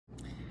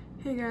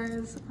Hey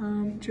guys,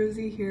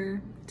 Josie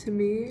here. To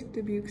me,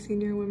 Dubuque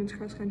Senior Women's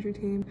Cross Country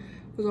Team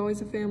was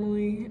always a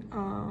family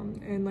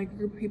and like a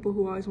group of people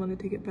who always wanted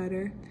to get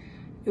better.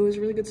 It was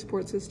a really good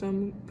support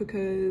system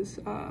because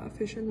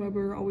Fisher and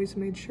Weber always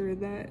made sure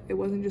that it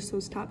wasn't just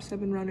those top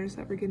 7 runners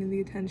that were getting the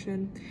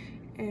attention,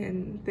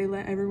 and they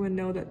let everyone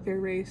know that their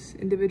race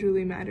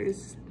individually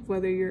matters,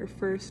 whether you're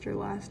first or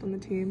last on the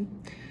team.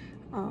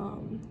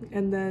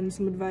 And then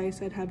some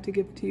advice I'd have to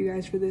give to you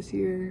guys for this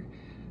year.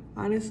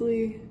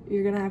 Honestly,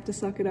 you're gonna have to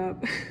suck it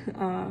up.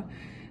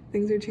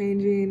 Things are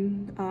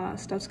changing.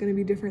 Stuff's gonna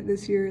be different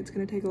this year. It's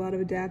gonna take a lot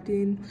of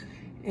adapting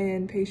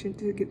and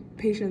patience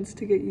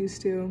to get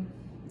used to.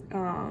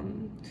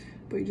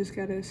 But you just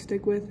gotta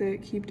stick with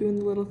it. Keep doing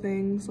the little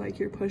things like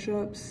your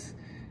push-ups,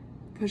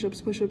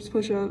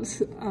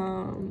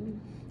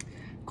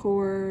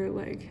 core,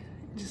 like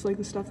just like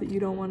the stuff that you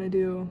don't want to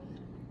do.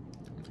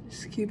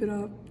 Just keep it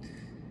up,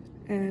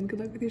 and good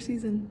luck with your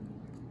season.